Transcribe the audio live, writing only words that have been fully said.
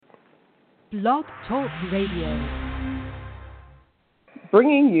Blog Talk Radio.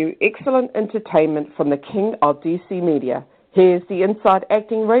 Bringing you excellent entertainment from the king of DC media. Here's the Inside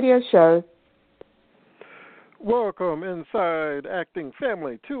Acting Radio Show. Welcome, Inside Acting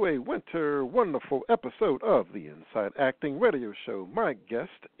family, to a winter wonderful episode of the Inside Acting Radio Show. My guest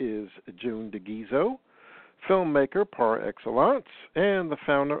is June Daguiso, filmmaker par excellence, and the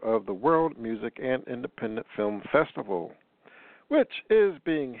founder of the World Music and Independent Film Festival, which is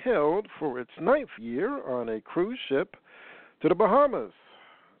being held for its 9th year on a cruise ship to the Bahamas.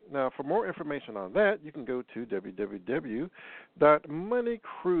 Now, for more information on that, you can go to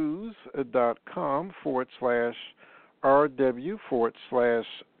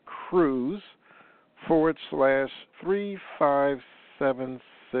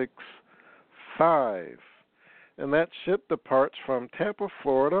And that ship departs from Tampa,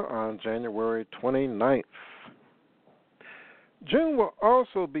 Florida on January 29th. June will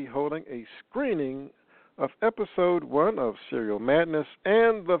also be holding a screening of Episode 1 of Serial Madness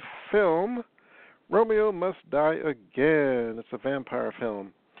and the film Romeo Must Die Again. It's a vampire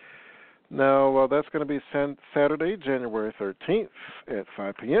film. Now, that's going to be Saturday, January 13th at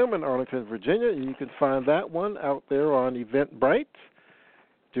 5 p.m. in Arlington, Virginia. You can find that one out there on Eventbrite.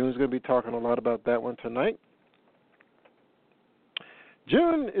 June's going to be talking a lot about that one tonight.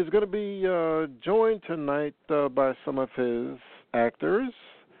 June is going to be joined tonight by some of his actors.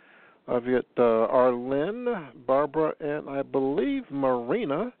 I've got Arlene, Barbara, and I believe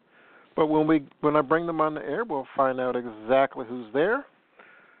Marina. But when I bring them on the air, we'll find out exactly who's there.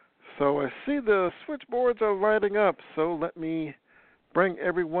 So I see the switchboards are lighting up, so let me bring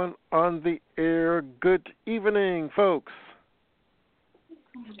everyone on the air. Good evening, folks.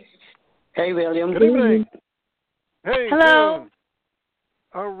 Hey, William. Good evening. Hey, hello. June.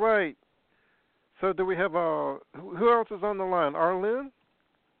 All right. So do we have who else is on the line? Arlene?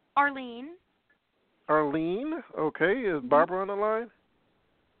 Arlene? Okay. Is Barbara on the line?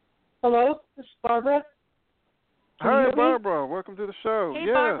 Hello, this is Barbara. Hi, Barbara. Welcome to the show. Hey,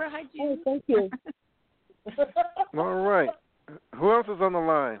 yes. Barbara. Hi, June. Oh, thank you. All right. Who else is on the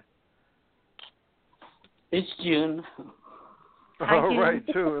line? It's June. Hi, All June. right,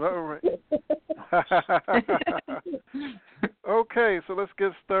 June. All right. Okay, so let's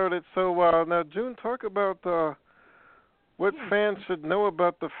get started. So now, June, talk about what fans should know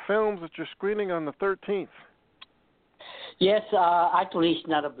about the films that you're screening on the 13th. Yes, actually, it's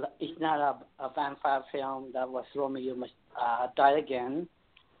not a vampire film. That was Romeo Must Die Again.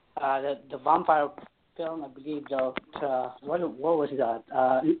 The vampire film, I believe, what was that?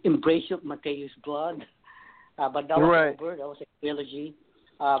 Embrace of Mateus' Blood. But that was right. over. That was a trilogy.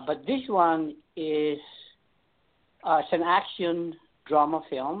 But this one is it's an action drama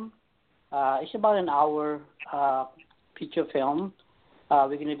film. It's about an hour feature film. We're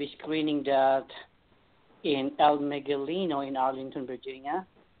going to be screening that in El Miguelino in Arlington, Virginia.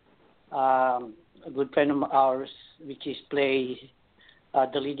 A good friend of ours, which is plays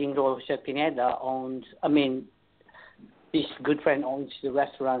the leading role, Jose Pineda, this good friend owns the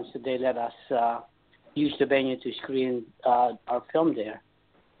restaurant, so they let us use the venue to screen our film there.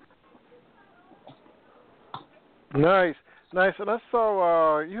 Nice. And I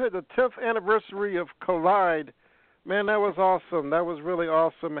saw you had the 10th anniversary of Collide. Man, that was awesome. That was really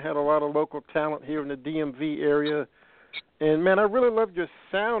awesome. It had a lot of local talent here in the DMV area. And, man, I really loved your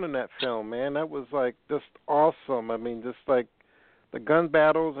sound in that film, man. That was, just awesome. I mean, just, the gun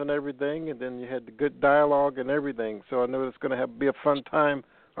battles and everything, and then you had the good dialogue and everything. So I know it's going to be a fun time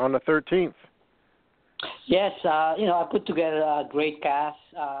on the 13th. Yes, I put together a great cast.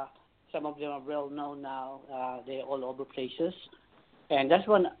 Some of them are well known now. They're all over places, and that's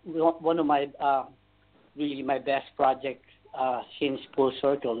one of my really my best projects since Full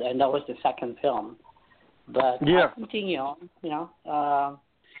Circle, and that was the second film. But yeah. I continue. I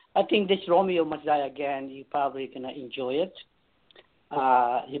think this Romeo Must Die Again. You probably gonna enjoy it.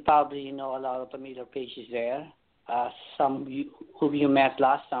 You probably know a lot of familiar faces there. Some whom you met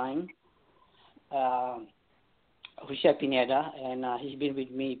last time. Jose Pineda, and he's been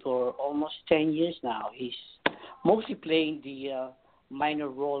with me for almost 10 years now. He's mostly playing the minor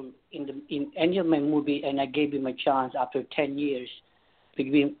role in any of my movie, and I gave him a chance after 10 years to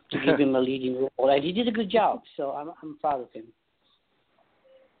give him a leading role, and he did a good job. So I'm proud of him.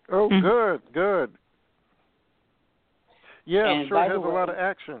 Oh, good. Yeah, I'm sure it has a lot of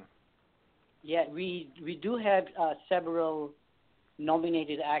action. Yeah, we do have several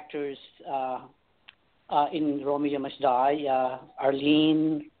nominated actors. In Romeo Must Die,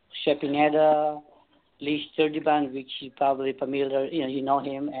 Arlene, Jose Pineda, Lee Sturtevant, which you probably familiar, you know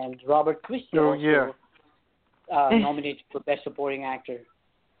him, and Robert Christie nominated for Best Supporting Actor.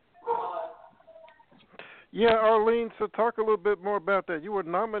 Yeah, Arlene, so talk a little bit more about that. You were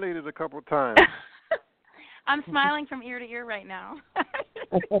nominated a couple of times. I'm smiling from ear to ear right now.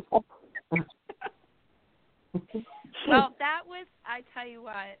 Well, that was, I tell you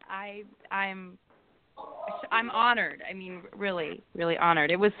what, I'm honored. I mean, really, really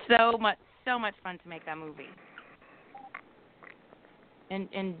honored. It was so much fun to make that movie.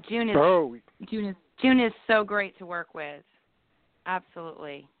 And June is so great to work with.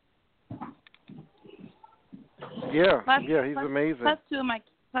 Absolutely. Yeah, he's amazing. Plus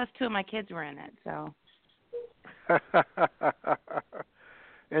two of my kids were in it, so.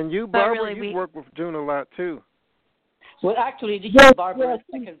 And you, Barbara, really, you work with June a lot too. Well, actually, this is Barbara's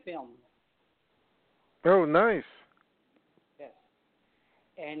second film. Oh, nice. Yes.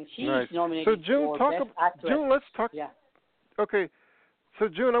 And she's nice. nominated so June, for Best Actress. June, let's talk. Yeah. Okay. So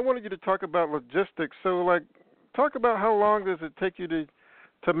June, I wanted you to talk about logistics. So, talk about how long does it take you to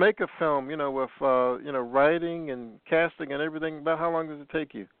make a film? With writing and casting and everything. About how long does it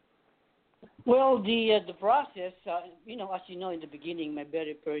take you? Well, the process, as you know, in the beginning, my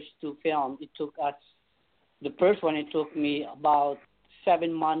very first two films, it took us. The first one, it took me about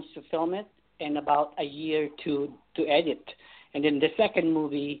 7 months to film it and about a year to edit. And then the second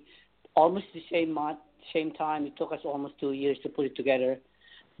movie, almost the same time, it took us almost 2 years to put it together.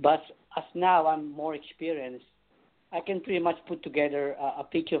 But as now I'm more experienced, I can pretty much put together a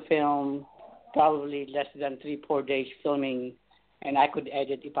feature film, probably less than 3-4 days filming, and I could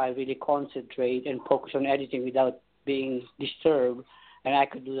edit if I really concentrate and focus on editing without being disturbed, and I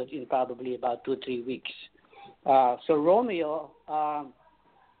could do that in probably about 2-3 weeks. So Romeo,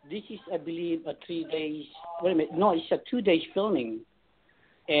 this is, I believe, a 3 days. Wait a minute, no, it's a 2 days filming,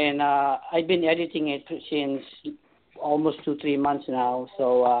 and I've been editing it since almost 2-3 months now.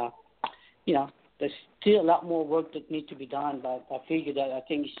 So there's still a lot more work that needs to be done, but I figured that I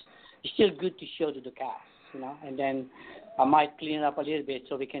think it's still good to show to the cast, and then I might clean it up a little bit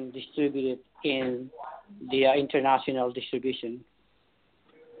so we can distribute it in the international distribution.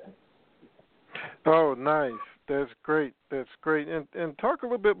 Oh, nice. That's great. And talk a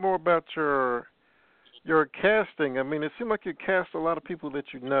little bit more about your casting. I mean, it seemed like you cast a lot of people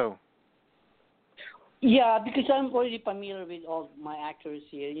that you know. Yeah, because I'm already familiar with all my actors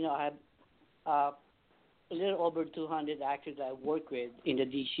here. I have a little over 200 actors that I work with in the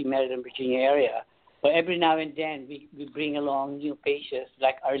D.C., Maryland, Virginia area. But every now and then we bring along new faces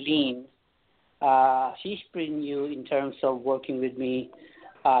like Arlene. She's pretty new in terms of working with me.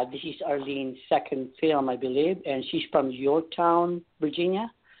 This is Arlene's second film, I believe, and she's from Yorktown,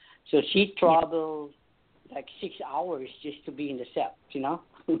 Virginia. So she traveled like 6 hours just to be in the set,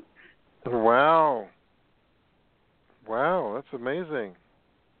 Wow, that's amazing.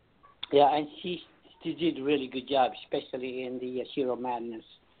 Yeah, and she did a really good job, especially in the Serial Madness.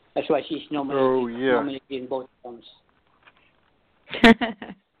 That's why she's nominated in both films.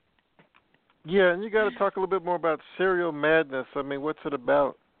 Yeah, and you got to talk a little bit more about Serial Madness. I mean, what's it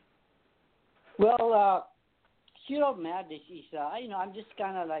about? Well, Serial Madness is, I'm just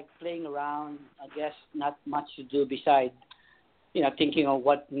kind of like playing around. I guess not much to do besides, thinking of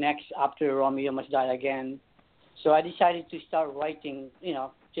what next after Romeo Must Die Again. So I decided to start writing,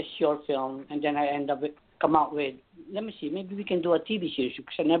 just short film, and then I come out with, let me see, maybe we can do a TV series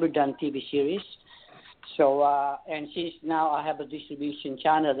because I've never done TV series. So, and since now I have a distribution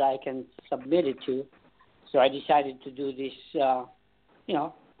channel that I can submit it to, so I decided to do this,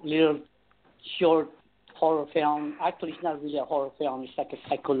 little short horror film. Actually, it's not really a horror film. It's like a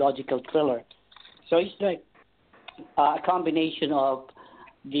psychological thriller. So it's like a combination of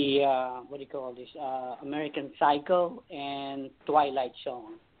the, American Psycho and Twilight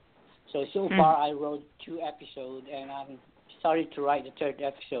Zone. So far I wrote 2 episodes, and I'm started to write the 3rd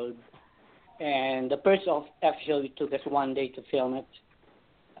episode. And the first episode, it took us 1 day to film it.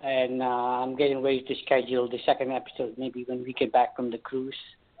 And I'm getting ready to schedule the 2nd episode, maybe when we get back from the cruise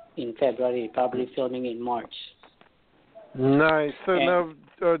in February, probably filming in March. Nice. So now,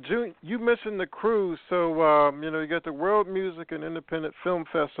 June, you mentioned the cruise. So, you got the World Music and Independent Film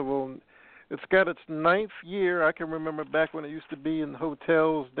Festival. It's got its 9th year. I can remember back when it used to be in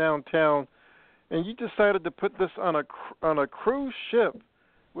hotels downtown. And you decided to put this on a cruise ship,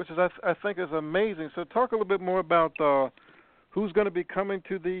 which is I think is amazing. So talk a little bit more about who's going to be coming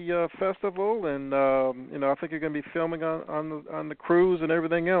to the festival, and I think you're going to be filming on the cruise and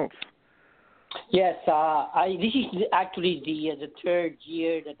everything else. This is actually the 3rd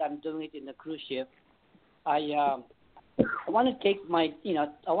year that I'm doing it in the cruise ship. I want to take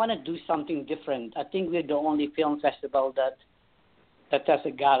I want to do something different. I think we're the only film festival that has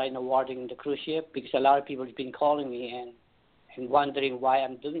got an award in the cruise ship, because a lot of people have been calling me and wondering why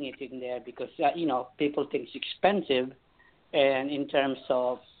I'm doing it in there because, people think it's expensive. And in terms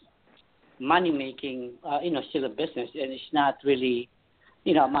of money making, still a business. And it's not really,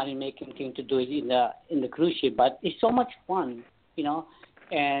 money making thing to do it in the cruise ship. But it's so much fun,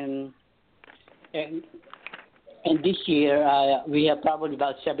 and this year we have probably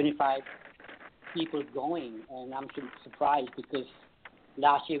about 75 people going, and I'm surprised because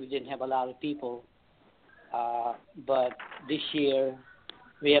last year we didn't have a lot of people, but this year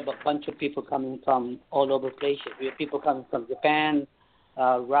we have a bunch of people coming from all over places. We have people coming from Japan,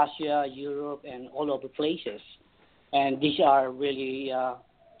 Russia, Europe, and all over places. And these are really,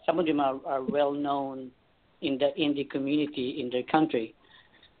 some of them are well known in the indie community in their country.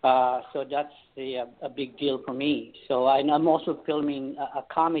 So that's a big deal for me. So I'm also filming a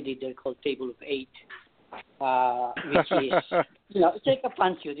comedy there called Table of Eight, which is, it's like a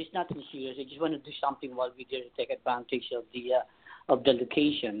fun show. It's nothing serious. I just want to do something while we're there to take advantage of the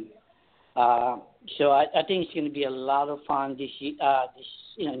location. So I think it's going to be a lot of fun this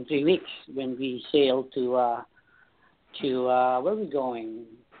in 3 weeks when we sail to where are we going?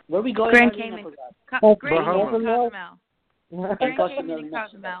 Where are we going? Grand Cayman. Grand Cayman, Cozumel. Grand Cozumel, Cayman and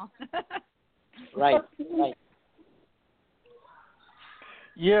Cozumel. Right.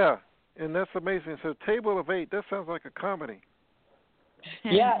 Yeah, and that's amazing. So Table of Eight, that sounds like a comedy.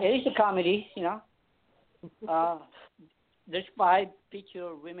 Yeah, it is a comedy, There's 5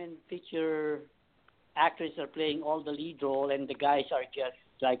 women feature actors are playing all the lead role, and the guys are just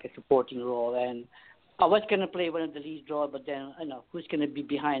like a supporting role. And I was going to play one of the lead role, but then, who's going to be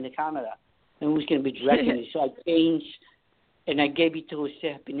behind the camera and who's going to be directing it? So I changed, and I gave it to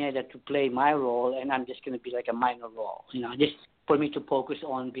Jose Pineda to play my role, and I'm just going to be like a minor role, just for me to focus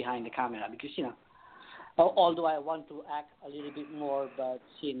on behind the camera because, although I want to act a little bit more, but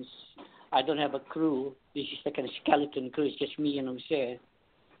since I don't have a crew, this is like a skeleton crew, it's just me and Jose.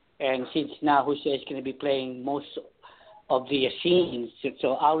 And since now Jose is going to be playing most of the scenes,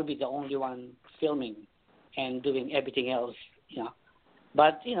 so I will be the only one filming and doing everything else,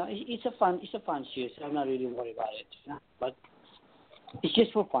 But, it's a fun show, so I'm not really worried about it. But it's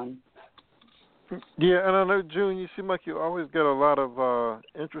just for fun. Yeah, and I know, June, you seem like you always get a lot of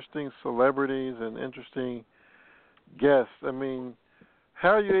interesting celebrities and interesting guests. I mean, how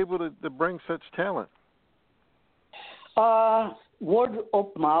are you able to bring such talent? Word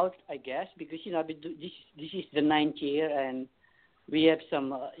of mouth, I guess, because, this is the 9th year, and we have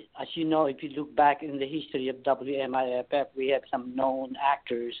some, as you know, if you look back in the history of WMIFF, we have some known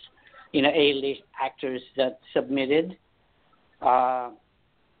actors, A-list actors that submitted.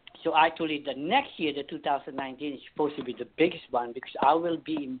 So actually, the next year, the 2019, is supposed to be the biggest one because I will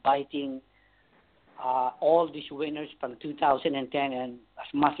be inviting all these winners from 2010 and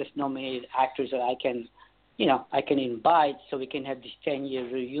as much as nominated actors that I can invite so we can have this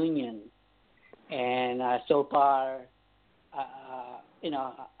 10-year reunion. And so far,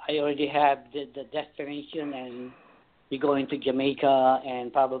 I already have the destination, and we're going to Jamaica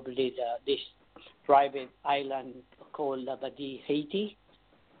and probably this private island called Labadie, Haiti.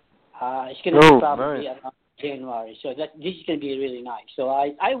 It's going to be probably nice. around January, so this is going to be really nice. So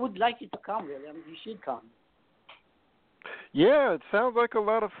I would like you to come, William. You should come. Yeah, it sounds like a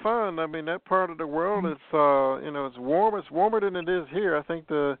lot of fun. I mean, that part of the world is, it's warm. It's warmer than it is here. I think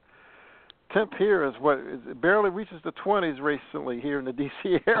the temp here is it barely reaches the 20s recently here in the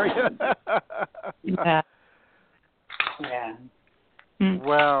D.C. area. Yeah.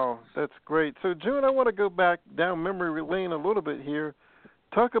 Wow, that's great. So, June, I want to go back down memory lane a little bit here.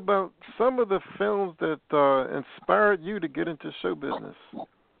 Talk about some of the films that inspired you to get into show business.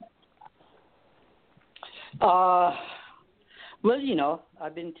 Well,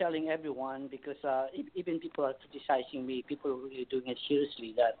 I've been telling everyone because even people are criticizing me, people are really doing it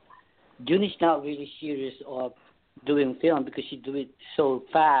seriously, that June is not really serious of doing film because she do it so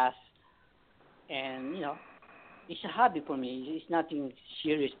fast. And, it's a hobby for me. It's nothing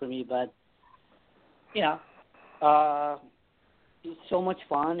serious for me, but, it's so much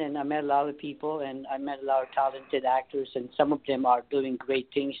fun, and I met a lot of people, and I met a lot of talented actors, and some of them are doing great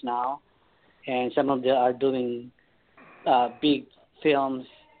things now, and some of them are doing big films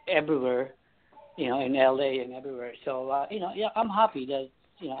everywhere, in LA and everywhere. So, I'm happy that,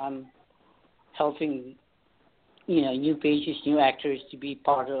 I'm helping, new faces, new actors to be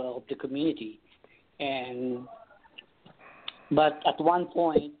part of the community. But at one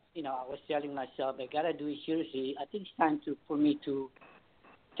point, I was telling myself, I got to do it seriously. I think it's time for me to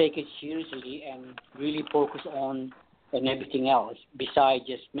take it seriously and really focus on everything else besides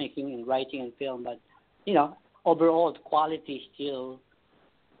just making and writing and film. But, overall, the quality still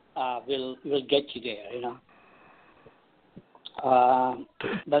will get you there,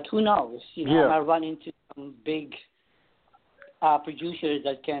 But who knows? Yeah. I might run into some big producers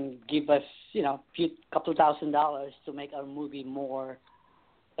that can give us, couple $1,000s to make our movie more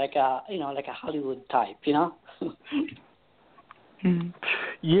like a Hollywood type, Yeah.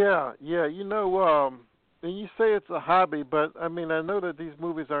 And you say it's a hobby, but I mean, I know that these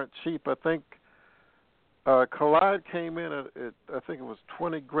movies aren't cheap. I think Collide came in at I think it was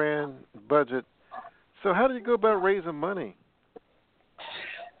 $20,000 budget. So how do you go about raising money?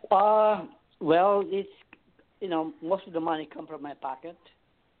 Well, it's most of the money comes from my pocket,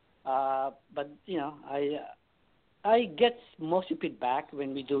 but I get most of it back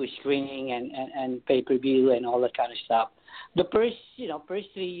when we do a screening and pay-per-view and all that kind of stuff. The first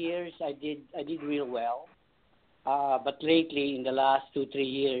 3 years I did real well, but lately in the last 2-3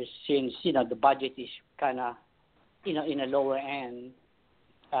 years, since the budget is kind of in a lower end,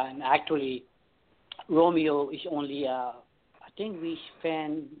 and actually Romeo is only I think we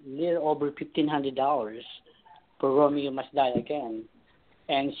spend a little over $1,500 for Romeo Must Die Again,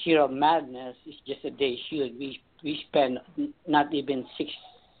 and Serial Madness is just a day shoot. We spend not even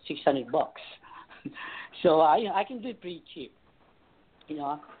 $600. So I can do it pretty cheap,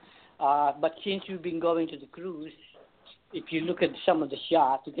 But since we've been going to the cruise, if you look at some of the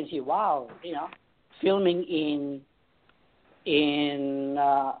shots, you can see, wow, filming in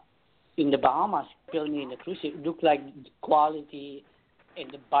the Bahamas, filming in the cruise, it looked like the quality and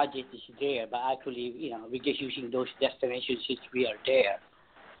the budget is there. But actually, we're just using those destinations since we are there.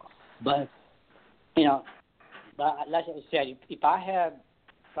 But, but like I said, if I have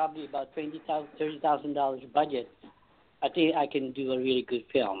probably about $20,000, $30,000 budget, I think I can do a really good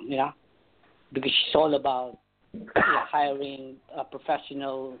film, because it's all about hiring a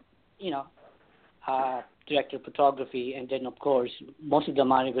professional, director of photography, and then of course most of the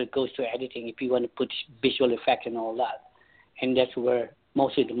money will goes to editing if you want to put visual effect and all that, and that's where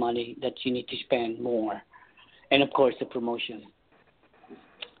most of the money that you need to spend more, and of course the promotion.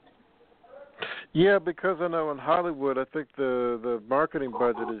 Yeah, because I know in Hollywood, I think the marketing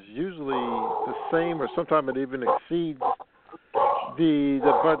budget is usually the same, or sometimes it even exceeds the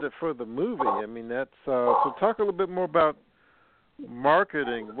budget for the movie. I mean, that's so. Talk a little bit more about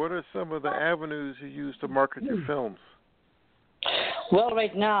marketing. What are some of the avenues you use to market your films? Well,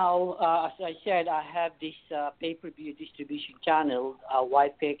 right now, as I said, I have this pay-per-view distribution channel,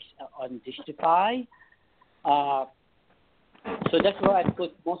 WMIFF on Distify. So that's where I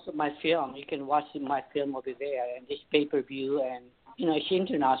put most of my film. You can watch my film over there, and this pay-per-view, and it's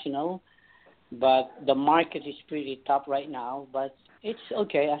international, but the market is pretty tough right now. But it's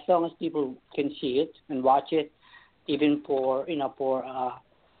okay as long as people can see it and watch it, even for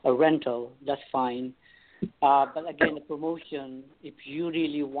a rental. That's fine. But again, the promotion. If you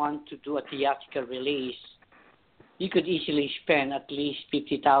really want to do a theatrical release, you could easily spend at least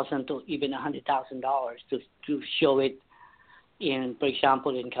 $50,000 to even $100,000 to show it. For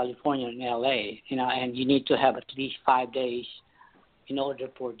example, in California, in LA, and you need to have at least 5 days in order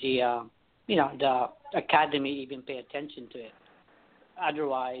for the Academy even pay attention to it.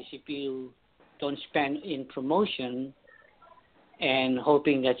 Otherwise, if you don't spend in promotion and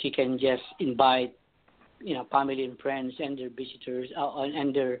hoping that you can just invite, family and friends and their visitors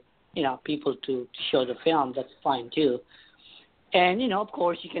and their, people to show the film, that's fine too. And, of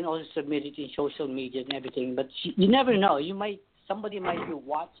course, you can also submit it in social media and everything, but you never know. Somebody might be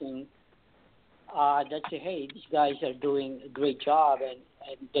watching that say, hey, these guys are doing a great job, and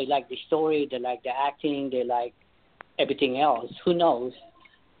they like the story, they like the acting, they like everything else. Who knows?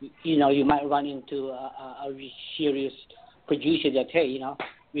 You might run into a serious producer that, hey,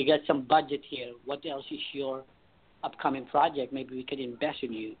 we got some budget here. What else is your upcoming project? Maybe we can invest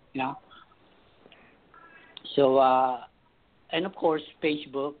in you, So, and of course,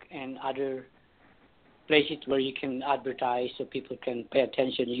 Facebook and other places where you can advertise so people can pay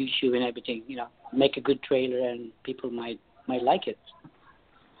attention, YouTube and everything, make a good trailer and people might like it.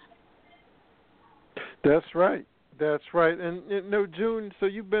 That's right. And, June, so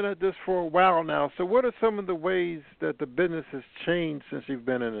you've been at this for a while now. So what are some of the ways that the business has changed since you've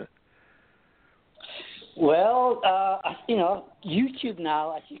been in it? Well, YouTube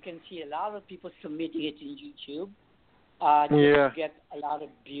now, as you can see, a lot of people submitting it in YouTube. To get a lot of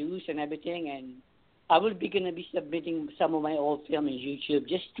views and everything, and I will be going to be submitting some of my old film in YouTube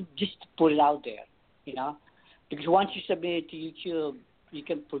just to put it out there, because once you submit it to YouTube, you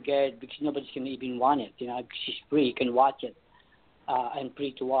can forget it because nobody's going to even want it, because it's free. You can watch it and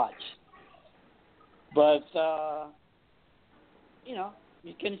free to watch. But,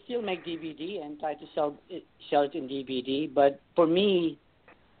 you can still make DVD and try to sell it in DVD. But for me,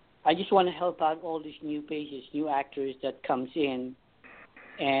 I just want to help out all these new faces, new actors that comes in,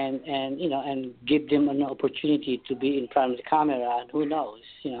 and you know, and give them an opportunity to be in front of the camera. And who knows,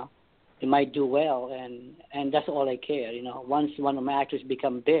 you know, they might do well, and that's all I care. You know, once one of my actors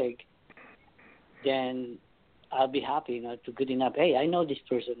become big, then I'll be happy, you know, to good enough. Hey, I know this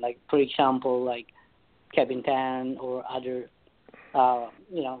person. Like, for example, like Kevin Tan or other,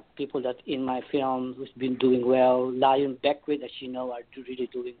 you know, people that in my film who's been doing well. Lion Beckwith, as you know, are really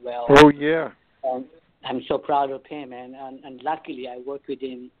doing well. Oh, yeah. And I'm so proud of him. And luckily, I worked with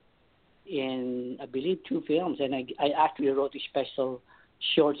him in, I believe, 2 films. And I actually wrote a special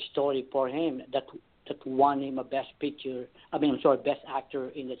short story for him that won him a Best Actor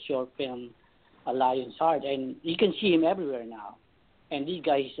in the short film, A Lion's Heart. And you can see him everywhere now. And this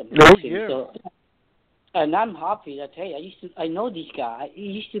guy is amazing. Oh, yeah. So, and I'm happy that, hey, I know this guy. He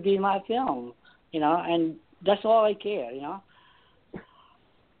used to be in my film, you know, and that's all I care, you know.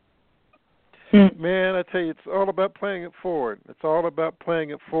 Man, I tell you, it's all about playing it forward. It's all about playing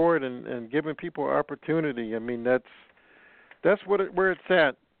it forward and giving people opportunity. I mean, that's where it's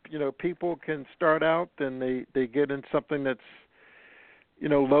at. You know, people can start out and they get in something that's, you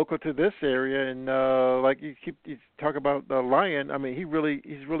know, local to this area, and like you talk about the Lion. I mean, he's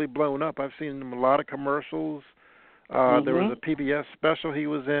really blown up. I've seen him in a lot of commercials. There was a PBS special he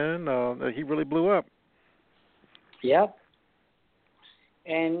was in. He really blew up. Yep.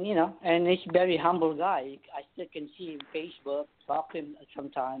 And you know, and he's a very humble guy. I still can see him on Facebook, talk to him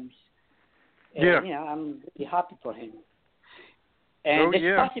sometimes. And, yeah. You know, I'm really happy for him. And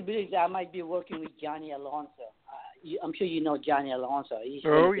there's possibility that I might be working with Johnny Alonso. I'm sure you know Johnny Alonso. He's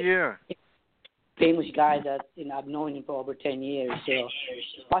a famous guy that, you know, I've known him for over 10 years. So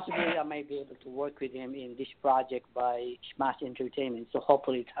possibly I might be able to work with him in this project by Smash Entertainment. So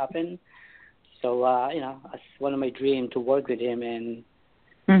hopefully it happens. So you know, it's one of my dreams to work with him, and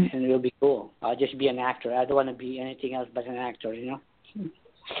it'll be cool. I'll just be an actor. I don't want to be anything else but an actor, you know.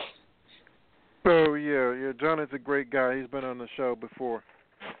 Oh yeah. Johnny's a great guy. He's been on the show before.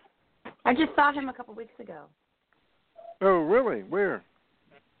 I just saw him a couple weeks ago. Oh, really? Where?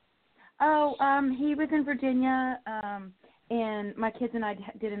 Oh, he was in Virginia, and my kids and I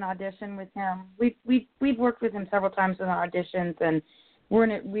did an audition with him. We've worked with him several times in our auditions, and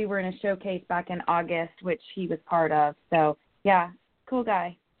we were in a showcase back in August, which he was part of. So yeah, cool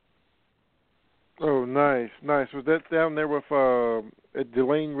guy. Oh, nice. Was that down there with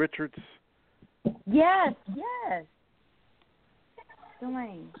Delane Richards? Yes.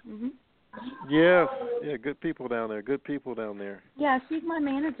 Delane. Mhm. Yes, yeah, good people down there. Yeah, she's my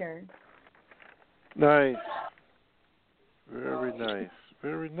manager. Nice. Very nice.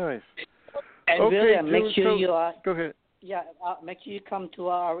 And okay, William, make sure you go ahead. Yeah, make sure you come to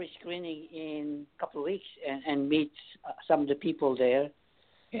our screening in a couple of weeks and meet some of the people there.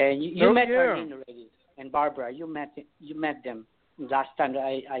 And you met Arlene already, and Barbara. You met them last time that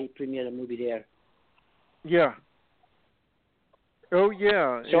I premiered a movie there. Yeah. Oh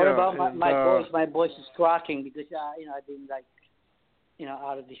yeah. Sorry about my voice. My voice is cracking because you know, I've been like, you know,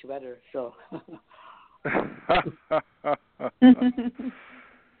 out of this weather. So.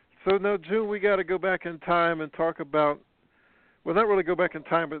 So now, June, we got to go back in time and talk about. Well, not really go back in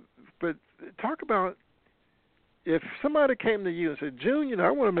time, but talk about if somebody came to you and said, June, you know,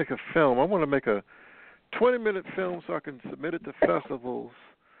 I want to make a film. I want to make a 20-minute film so I can submit it to festivals.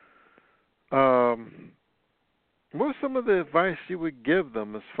 What's some of the advice you would give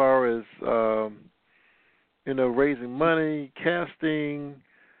them as far as, you know, raising money, casting,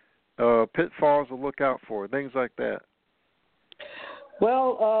 pitfalls to look out for, things like that?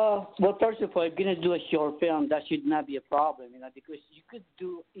 Well, first of all, if you're going to do a short film, that should not be a problem, you know, because you could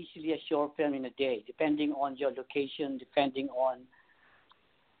do easily a short film in a day, depending on your location, depending on,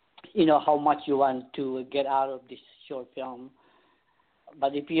 you know, how much you want to get out of this short film.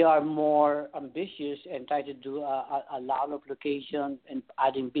 But if you are more ambitious and try to do a lot of location and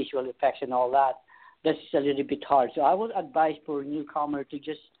adding visual effects and all that, that's a little bit hard. So I would advise for a newcomer to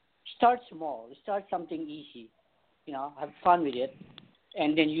just start small, start something easy, you know, have fun with it,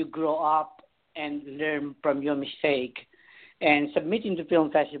 and then you grow up and learn from your mistake. And submitting to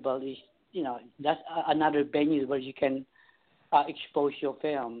film festival is, you know, that's another venue where you can expose your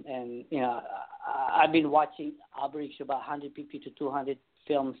film. And, you know, I've been watching average about 150 to 200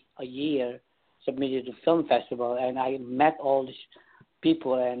 films a year submitted to film festival, and I met all these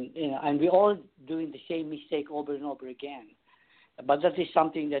people, and, you know, and we're all doing the same mistake over and over again. But that is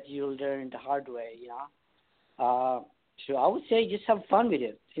something that you'll learn the hard way, you know. So I would say just have fun with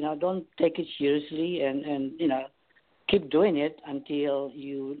it. You know, don't take it seriously, and you know, keep doing it until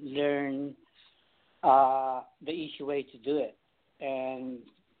you learn the easy way to do it. And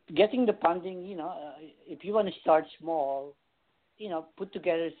getting the funding, if you want to start small, put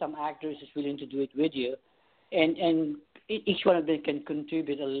together some actors who's willing to do it with you, and each one of them can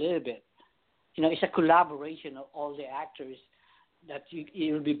contribute a little bit. It's a collaboration of all the actors that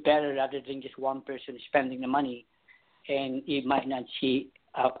it will be better rather than just one person spending the money, and you might not see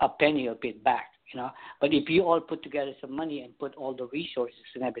a penny of it back. But if you all put together some money and put all the resources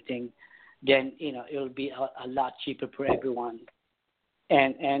and everything, then it'll be a lot cheaper for everyone,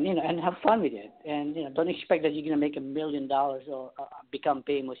 and have fun with it, and don't expect that you're gonna make $1 million or become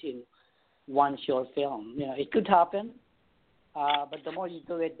famous in one short film. It could happen, but the more you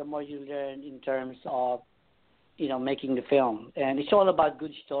do it, the more you learn in terms of making the film, and it's all about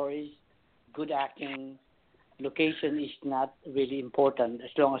good stories, good acting. Location is not really important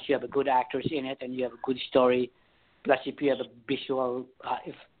as long as you have a good actors in it and you have a good story. Plus, if you have a visual,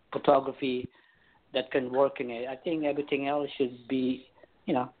 photography that can work in it, I think everything else should be,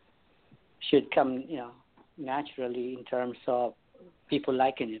 should come, naturally in terms of people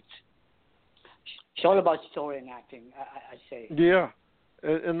liking it. It's all about story and acting, I say. Yeah,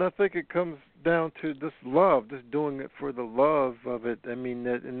 and I think it comes down to this love, just doing it for the love of it. I mean,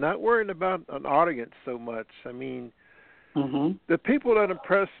 and not worrying about an audience so much. I mean, the people that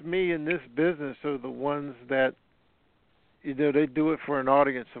impress me in this business are the ones that, they do it for an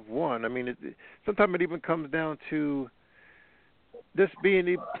audience of one. I mean, sometimes it even comes down to just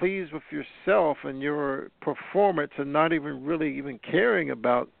being pleased with yourself and your performance and not even really even caring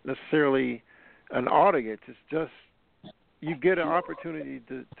about necessarily an audience. It's just, you get an opportunity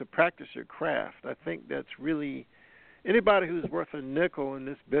to practice your craft. I think that's really, anybody who's worth a nickel in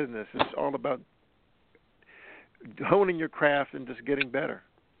this business, it's all about honing your craft and just getting better.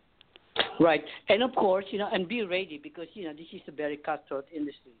 Right. And of course, and be ready because, this is a very cutthroat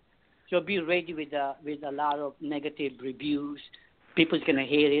industry. So be ready with a lot of negative reviews. People's going to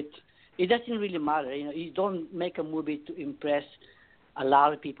hate it. It doesn't really matter. You don't make a movie to impress a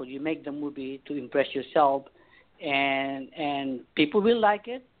lot of people. You make the movie to impress yourself. And people will like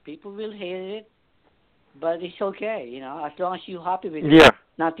it, people will hate it, but it's okay, as long as you're happy with it,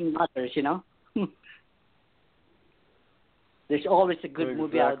 nothing matters, There's always a good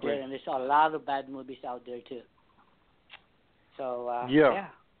movie out there, and there's a lot of bad movies out there, too. So, yeah.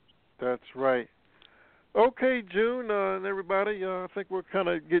 That's right. Okay, June, and everybody, I think we're kind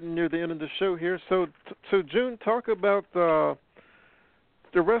of getting near the end of the show here. So June, talk about the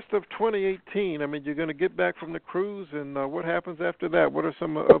rest of 2018. I mean, you're going to get back from the cruise, and what happens after that? What are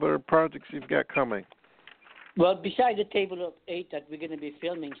some other projects you've got coming? Well, besides the table of 8 that we're going to be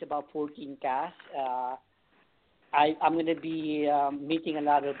filming, it's about 14 casts. I'm going to be meeting a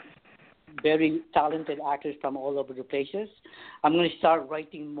lot of very talented actors from all over the places. I'm going to start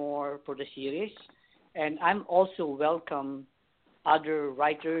writing more for the series, and I'm also welcome other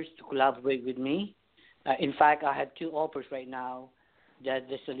writers to collaborate with me. In fact, I have 2 offers right now that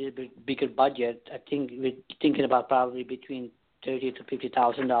there's a little bit bigger budget. I think we're thinking about probably between $30,000 to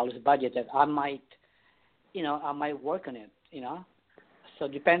 $50,000 budget that I might work on it, So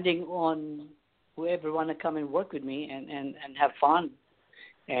depending on whoever want to come and work with me and have fun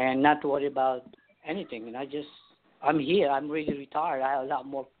and not worry about anything. I'm here. I'm ready to retire. I have a lot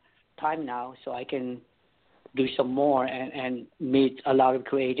more time now, so I can do some more and meet a lot of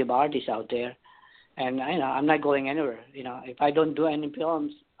creative artists out there. And I'm not going anywhere. If I don't do any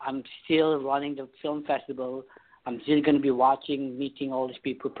films, I'm still running the film festival. I'm still going to be watching, meeting all these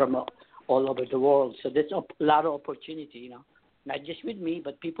people from all over the world. So there's a lot of opportunity. Not just with me,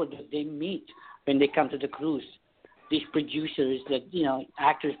 but people that they meet when they come to the cruise. These producers that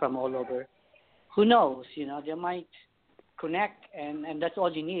actors from all over. Who knows? They might connect, and that's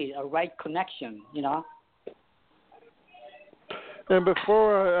all you need, a right connection. And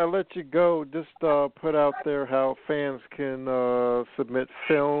before I let you go, just put out there how fans can submit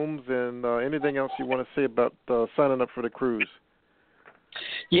films and anything else you want to say about signing up for the cruise.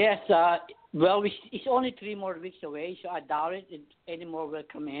 Yes. Well, it's only 3 more weeks away, so I doubt it any more will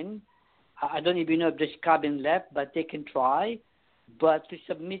come in. I don't even know if there's cabin left, but they can try. But to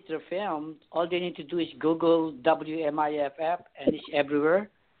submit their film, all they need to do is Google WMIFF, and it's everywhere.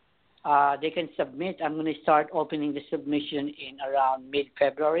 They can submit. I'm going to start opening the submission in around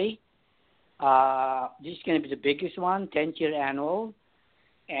mid-February. This is going to be the biggest one, 10th-year annual.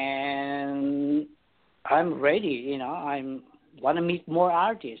 And I'm ready, I want to meet more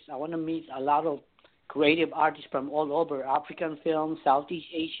artists. I want to meet a lot of creative artists from all over, African film, Southeast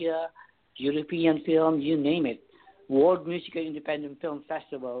Asia, European film, you name it. World Music and Independent Film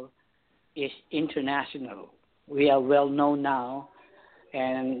Festival is international. We are well known now.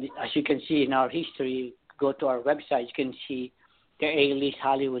 And as you can see in our history, go to our website, you can see the A-list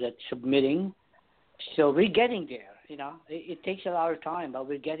Hollywood that's submitting. So we're getting there. You know, it takes a lot of time, but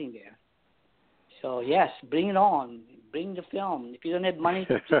we're getting there. So yes, bring it on. Bring the film. If you don't have money,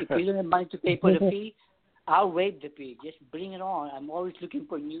 to pay for the fee, I'll waive the fee. Just bring it on. I'm always looking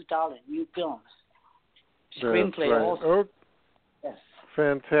for new talent, new films. Screenplay right. also. Oh, yes.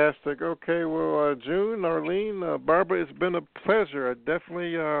 Fantastic. Okay, well, June, Arlene, Barbara, it's been a pleasure. I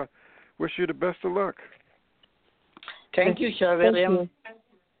definitely wish you the best of luck. Thank you, Sir William.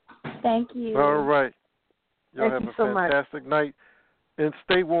 Thank you. All right. Y'all Thank have you a so much. fantastic night and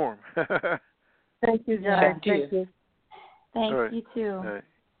stay warm. Thank you, guys. Thank you. Thank you. Thanks, right. you too. All right.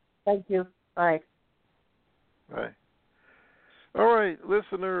 Thank you. Bye. Bye. All right,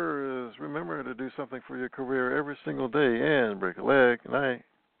 listeners, remember to do something for your career every single day and break a leg. Good night.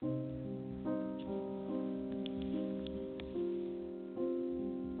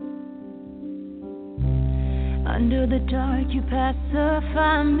 Under the dark you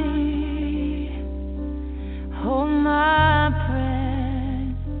pacify me. Hold my breath.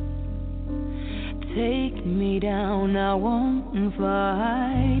 Take me down, I won't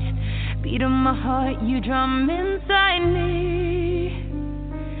fight. Beat of my heart, you drum inside me.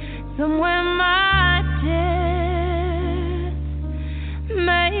 Somewhere my death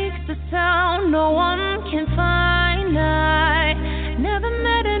makes a sound no one can find. I never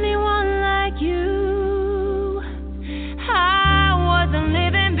met anyone like you. I wasn't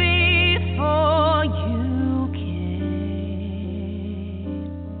living before you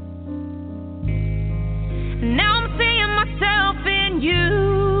came. Now I'm seeing myself in you.